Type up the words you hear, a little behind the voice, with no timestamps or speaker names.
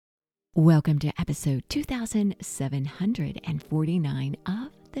Welcome to episode 2749 of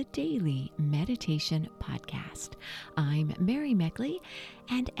the Daily Meditation Podcast. I'm Mary Meckley,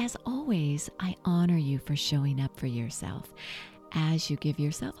 and as always, I honor you for showing up for yourself as you give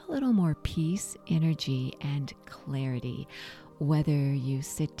yourself a little more peace, energy, and clarity. Whether you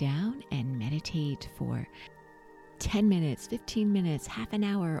sit down and meditate for 10 minutes, 15 minutes, half an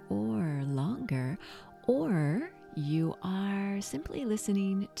hour, or longer, or you are simply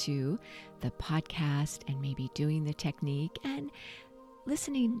listening to the podcast and maybe doing the technique and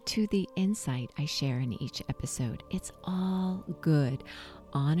listening to the insight I share in each episode. It's all good.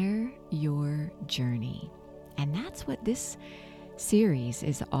 Honor your journey. And that's what this series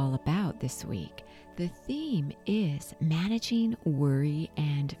is all about this week. The theme is managing worry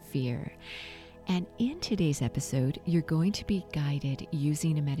and fear. And in today's episode, you're going to be guided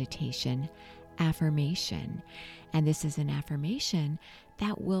using a meditation, affirmation. And this is an affirmation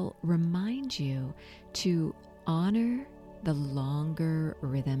that will remind you to honor the longer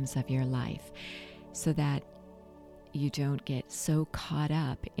rhythms of your life so that you don't get so caught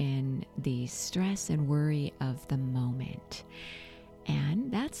up in the stress and worry of the moment.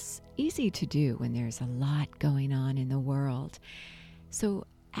 And that's easy to do when there's a lot going on in the world. So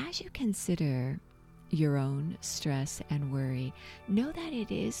as you consider your own stress and worry, know that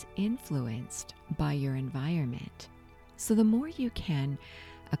it is influenced by your environment. So the more you can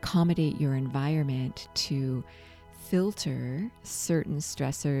accommodate your environment to filter certain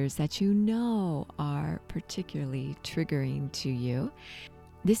stressors that you know are particularly triggering to you,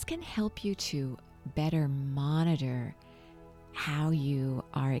 this can help you to better monitor how you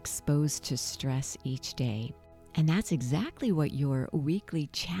are exposed to stress each day. And that's exactly what your weekly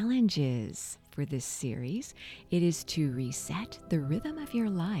challenge is for this series. It is to reset the rhythm of your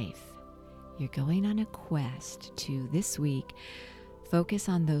life. You're going on a quest to this week focus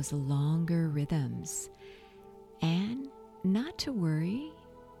on those longer rhythms and not to worry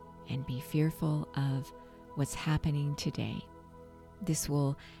and be fearful of what's happening today. This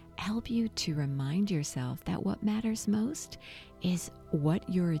will help you to remind yourself that what matters most is what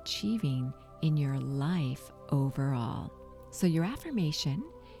you're achieving in your life overall. So your affirmation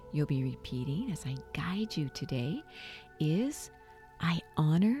you'll be repeating as I guide you today is, I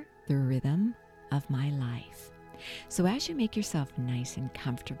honor the rhythm of my life. So as you make yourself nice and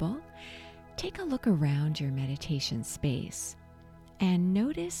comfortable, take a look around your meditation space and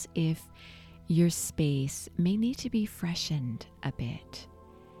notice if your space may need to be freshened a bit.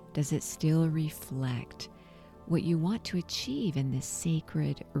 Does it still reflect what you want to achieve in this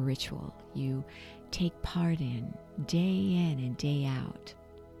sacred ritual you take part in and day out?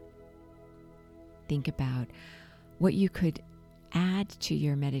 Think about what you could add to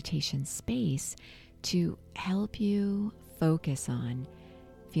your meditation space to help you focus on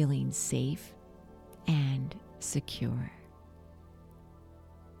feeling safe and secure.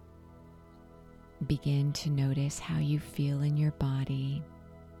 Begin to notice how you feel in your body.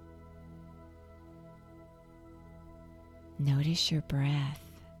 Notice your breath.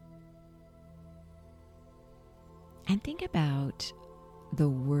 And think about the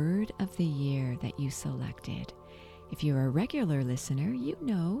word of the year that you selected. If you're a regular listener, you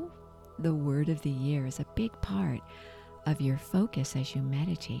know the word of the year is a big part of your focus as you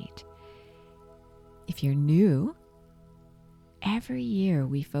meditate. If you're new, every year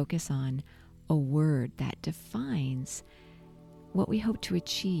we focus on a word that defines what we hope to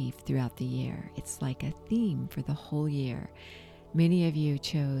achieve throughout the year. It's like a theme for the whole year. Many of you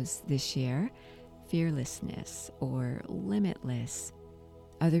chose this year fearlessness or limitless.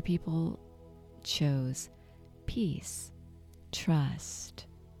 Other people chose peace, trust,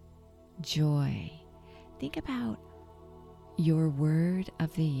 joy. Think about your word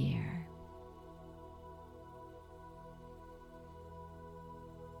of the year.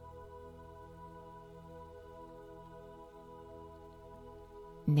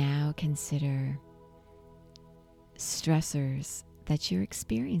 Now consider stressors that you're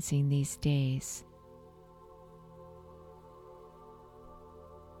experiencing these days.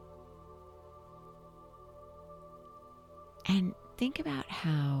 And think about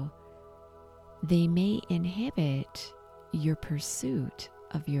how they may inhibit your pursuit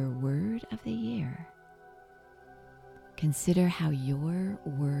of your word of the year. Consider how your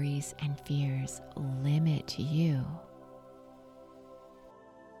worries and fears limit you.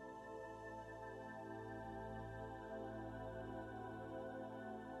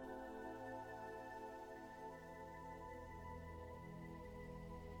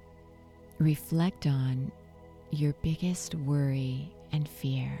 Reflect on your biggest worry and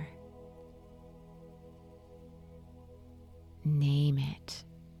fear. Name it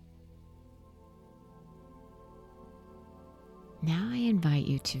Now I invite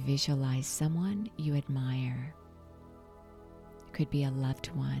you to visualize someone you admire. It could be a loved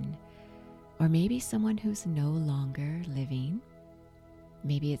one, or maybe someone who's no longer living.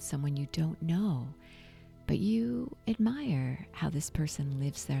 Maybe it's someone you don't know, but you admire how this person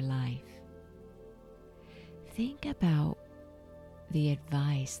lives their life. Think about the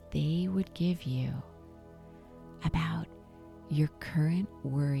advice they would give you about your current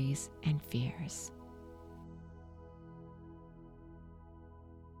worries and fears.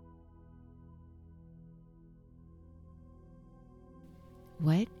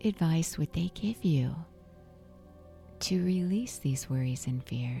 What advice would they give you to release these worries and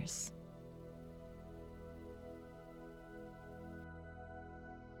fears?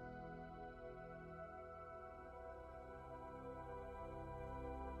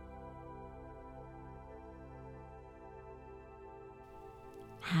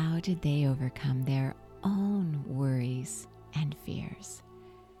 How did they overcome their own worries and fears,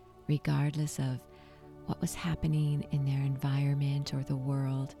 regardless of what was happening in their environment or the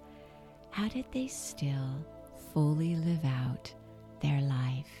world? How did they still fully live out their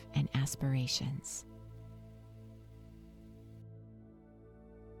life and aspirations?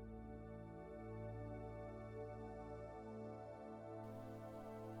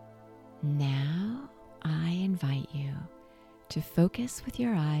 Now I invite you to focus with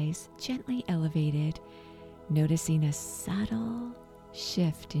your eyes gently elevated, noticing a subtle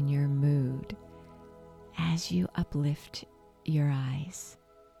shift in your mood as you uplift your eyes.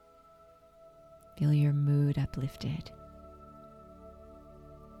 Feel your mood uplifted.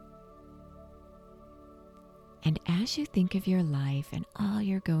 And as you think of your life and all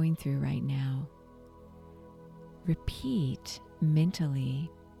you're going through right now, repeat mentally,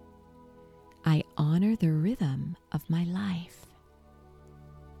 I honor the rhythm of my life.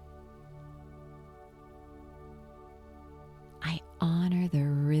 I honor the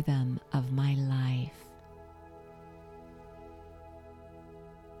rhythm of my life.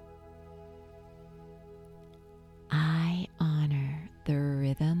 I honor the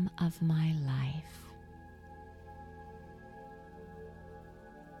rhythm of my life.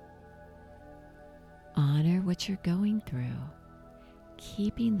 Honor what you're going through,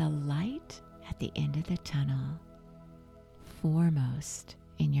 keeping the light at the end of the tunnel foremost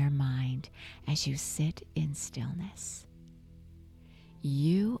in your mind as you sit in stillness.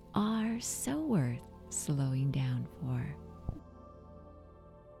 You are so worth slowing down for.